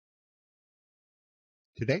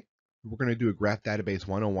Today, we're going to do a Graph Database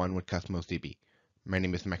 101 with Cosmos DB. My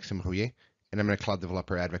name is Maxime Rouillet, and I'm a cloud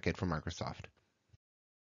developer advocate for Microsoft.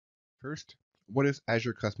 First, what is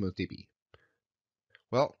Azure Cosmos DB?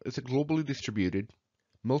 Well, it's a globally distributed,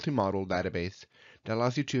 multi-model database that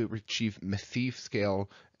allows you to achieve massive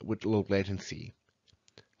scale with low latency.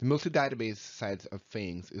 The multi-database side of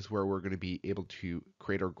things is where we're going to be able to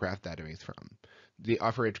create our graph database from. They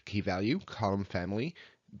offer a key value, column family,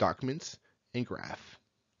 documents, and graph.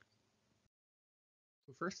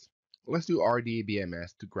 So first, let's do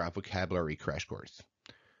RDBMS to graph vocabulary crash course.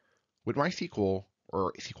 With MySQL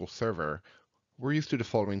or SQL Server, we're used to the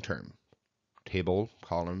following term: table,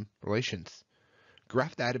 column, relations.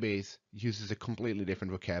 Graph database uses a completely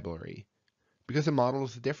different vocabulary because the model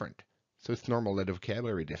is different, so it's normal that the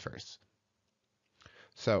vocabulary differs.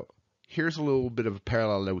 So here's a little bit of a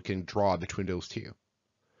parallel that we can draw between those two.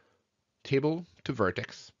 Table to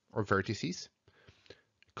vertex or vertices,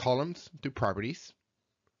 columns to properties,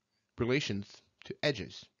 relations to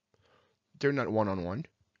edges. They're not one-on-one.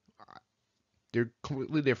 They're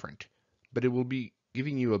completely different, but it will be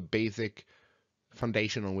giving you a basic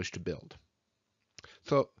foundation on which to build.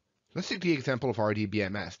 So let's take the example of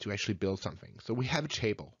RDBMS to actually build something. So we have a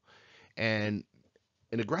table, and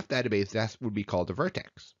in a graph database, that would be called a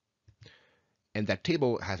vertex. And that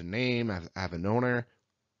table has a name, have an owner.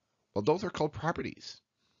 Well, those are called properties.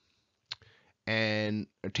 And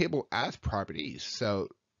a table has properties, so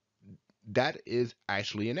that is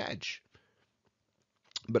actually an edge.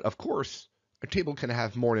 But of course, a table can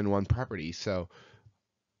have more than one property, so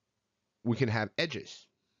we can have edges.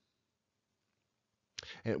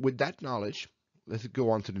 And with that knowledge, let's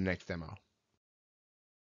go on to the next demo.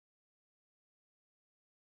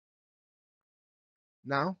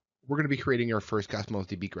 Now, we're going to be creating our first Cosmos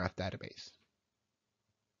DB graph database.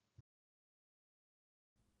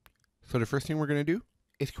 So the first thing we're going to do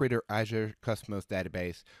is create our Azure Cosmos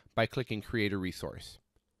database by clicking Create a Resource.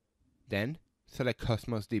 Then, select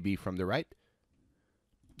Cosmos DB from the right.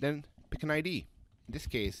 Then, pick an ID. In this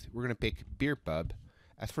case, we're going to pick BeerPub.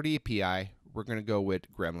 As for the API, we're going to go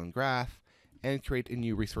with Gremlin Graph and create a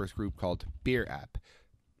new resource group called Beer App.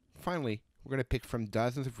 Finally, we're going to pick from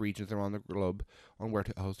dozens of regions around the globe on where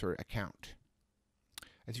to host our account.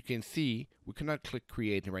 As you can see, we cannot click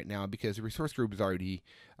Create right now because the resource group is already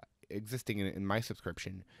existing in my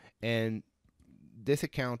subscription, and this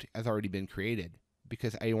account has already been created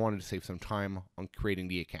because I wanted to save some time on creating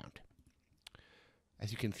the account.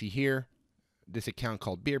 As you can see here, this account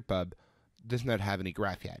called BeerPub does not have any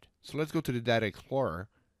graph yet. So let's go to the Data Explorer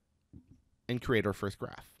and create our first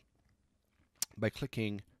graph. By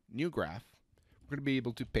clicking New Graph, we're going to be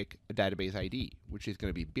able to pick a database ID, which is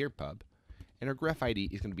going to be BeerPub, and our graph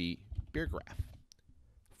ID is going to be BeerGraph.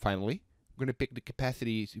 Finally, we're going to pick the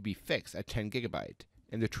capacity to be fixed at 10 gigabyte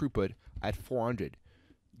and the throughput at 400.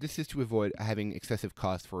 This is to avoid having excessive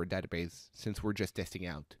cost for a database since we're just testing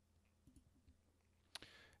out.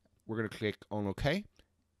 We're going to click on OK,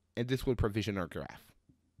 and this will provision our graph.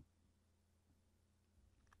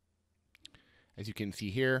 As you can see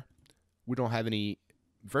here, we don't have any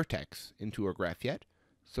vertex into our graph yet,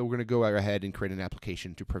 so we're going to go ahead and create an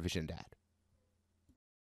application to provision that.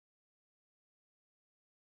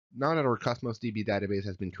 Now that our Cosmos DB database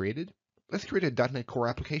has been created, let's create a .NET Core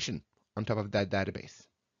application on top of that database.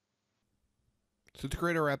 So to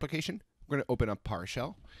create our application, we're going to open up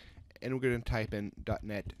PowerShell, and we're going to type in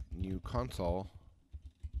 .NET new console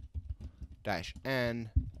 -n.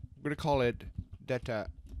 We're going to call it data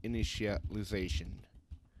initialization.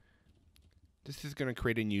 This is going to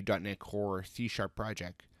create a new .NET Core C#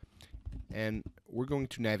 project, and we're going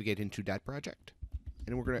to navigate into that project,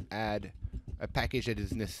 and we're going to add a package that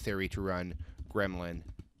is necessary to run Gremlin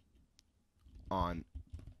on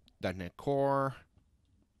 .NET Core.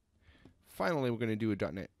 Finally, we're going to do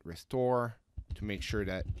a .NET Restore to make sure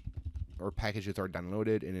that our packages are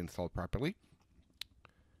downloaded and installed properly.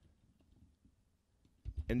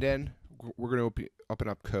 And then we're going to open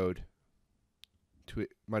up code to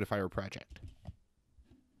modify our project.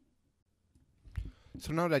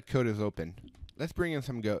 So now that code is open, let's bring in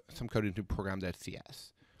some code into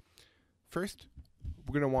program.cs. First,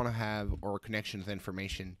 we're going to want to have our connections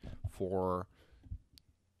information for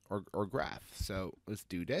our graph. So let's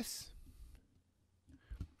do this.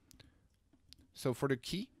 So for the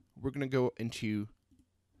key, we're going to go into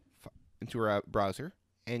our browser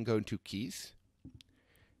and go into keys.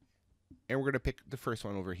 And we're going to pick the first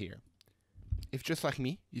one over here. If just like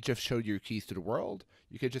me, you just showed your keys to the world,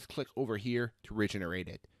 you could just click over here to regenerate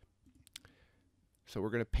it. So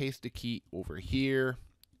we're going to paste the key over here.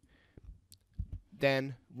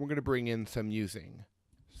 Then we're going to bring in some using.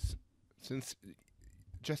 Since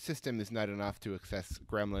just system is not enough to access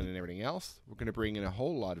Gremlin and everything else. We're going to bring in a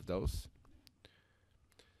whole lot of those.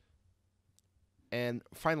 And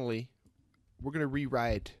finally, we're going to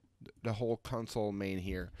rewrite the whole console main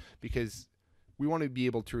here because we want to be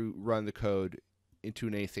able to run the code into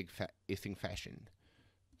an async fashion.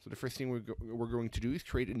 So the first thing we're going to do is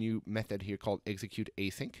create a new method here called execute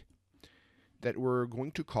async that we're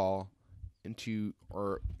going to call into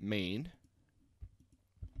our main.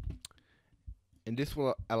 And this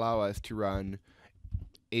will allow us to run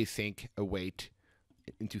async await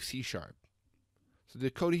into C#. So the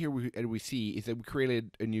code here we see is that we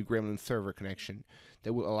created a new Gremlin server connection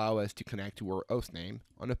that will allow us to connect to our host name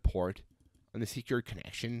on a port on a secure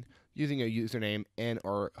connection using a username and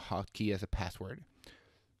our hotkey as a password.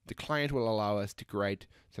 The client will allow us to write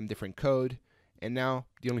some different code, and now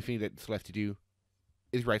the only thing that's left to do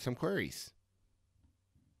is write some queries.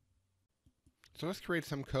 So let's create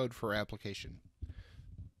some code for our application.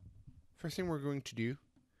 First thing we're going to do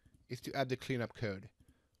is to add the cleanup code.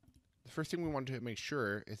 The first thing we want to make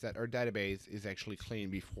sure is that our database is actually clean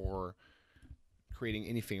before creating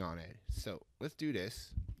anything on it. So let's do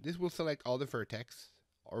this. This will select all the vertex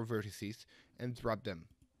or vertices and drop them.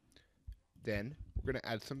 Then we're going to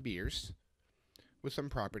add some beers with some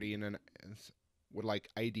property and with like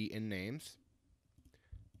ID and names.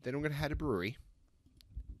 Then we're going to add a brewery.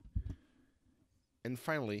 And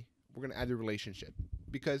finally, we're going to add a relationship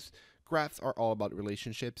because graphs are all about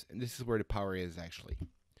relationships, and this is where the power is actually.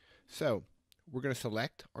 So we're going to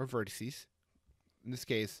select our vertices, in this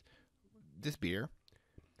case, this beer,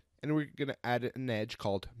 and we're going to add an edge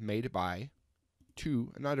called made by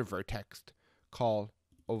to another vertex called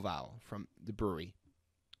oval from the brewery.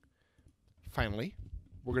 Finally,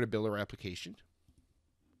 we're going to build our application.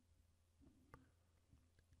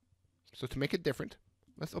 So to make it different,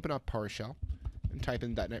 let's open up PowerShell and type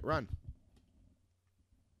in .NET Run.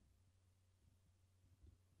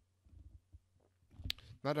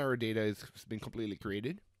 Now that our data has been completely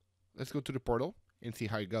created, let's go to the portal and see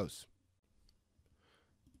how it goes.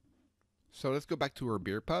 So let's go back to our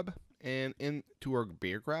beer pub, and into our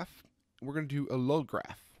beer graph, we're going to do a load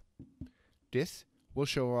graph. This will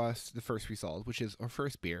show us the first result, which is our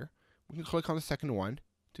first beer. We can click on the second one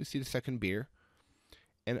to see the second beer.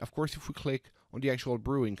 And of course, if we click on the actual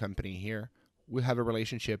brewing company here, we'll have a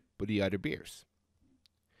relationship with the other beers.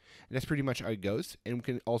 And that's pretty much how it goes. And we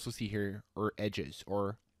can also see here our edges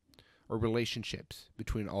or relationships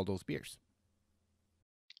between all those beers.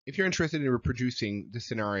 If you're interested in reproducing this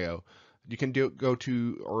scenario, you can go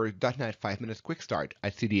to our .NET 5 Minutes Quick Start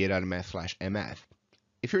at cda.ms/mf.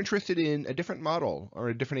 If you're interested in a different model or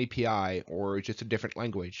a different API or just a different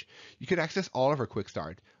language, you can access all of our Quick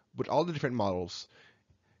Start with all the different models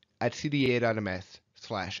at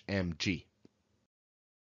cda.ms/mg.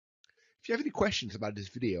 If you have any questions about this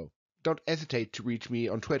video, don't hesitate to reach me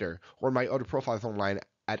on Twitter or my other profiles online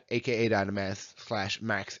at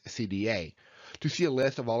aka.ms/maxcda. To see a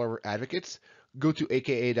list of all our advocates, go to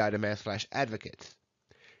aka.ms/advocates.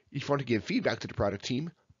 If you want to give feedback to the product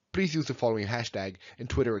team, please use the following hashtag and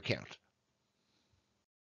Twitter account.